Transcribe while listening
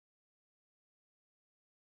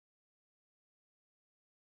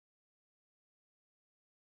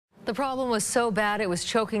The problem was so bad it was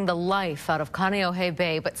choking the life out of Kaneohe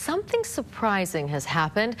Bay, but something surprising has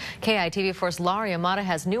happened. KITV4's Laurie Amata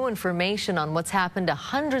has new information on what's happened to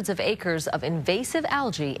hundreds of acres of invasive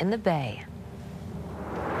algae in the bay.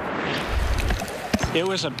 It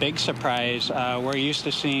was a big surprise. We're used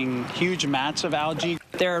to seeing huge mats of algae.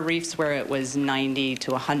 There are reefs where it was 90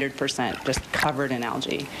 to 100% just covered in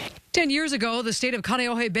algae. 10 years ago, the state of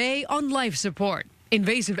Kaneohe Bay on life support.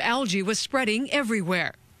 Invasive algae was spreading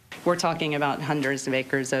everywhere. We're talking about hundreds of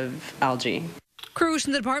acres of algae. Crews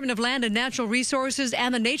from the Department of Land and Natural Resources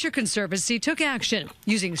and the Nature Conservancy took action,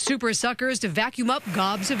 using super suckers to vacuum up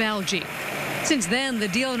gobs of algae. Since then, the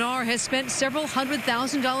DLNR has spent several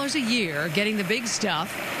 $100,000 a year getting the big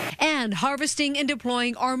stuff and harvesting and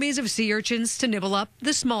deploying armies of sea urchins to nibble up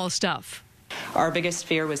the small stuff. Our biggest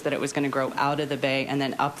fear was that it was going to grow out of the bay and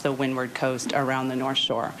then up the windward coast around the North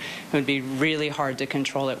Shore. It would be really hard to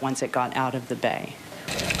control it once it got out of the bay.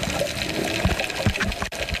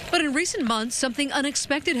 But in recent months, something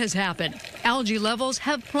unexpected has happened. Algae levels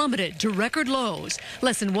have plummeted to record lows,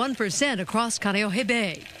 less than 1% across Kaneohe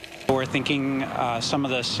Bay. We're thinking some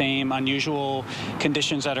of the same unusual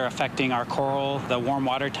conditions that are affecting our coral, the warm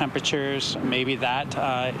water temperatures, maybe that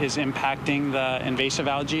is impacting the invasive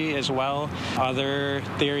algae as well. Other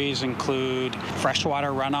theories include freshwater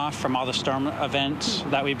runoff from all the storm events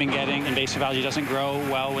that we've been getting. Invasive algae doesn't grow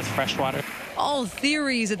well with freshwater. All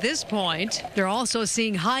theories at this point. They're also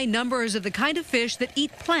seeing high numbers of the kind of fish that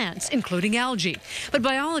eat plants, including algae. But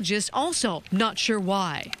biologists also not sure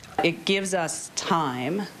why. It gives us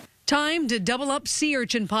time to double up sea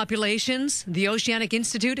urchin populations. The Oceanic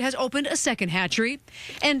Institute has opened a second hatchery,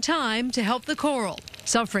 and time to help the coral,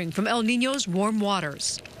 suffering from El Niño's warm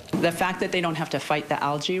waters. The fact that they don't have to fight the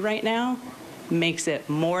algae right now makes it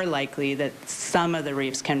more likely that some of the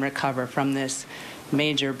reefs can recover from this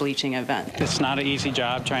major bleaching event. It's not an easy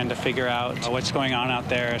job trying to figure out what's going on out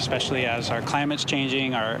there, especially as our climate's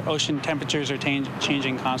changing, our ocean temperatures are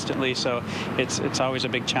changing constantly, so it's always a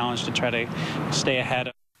big challenge to try to stay ahead.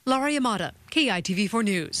 Laurie Amata, KITV4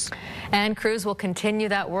 News. And crews will continue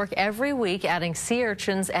that work every week, adding sea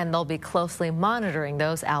urchins, and they'll be closely monitoring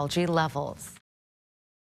those algae levels.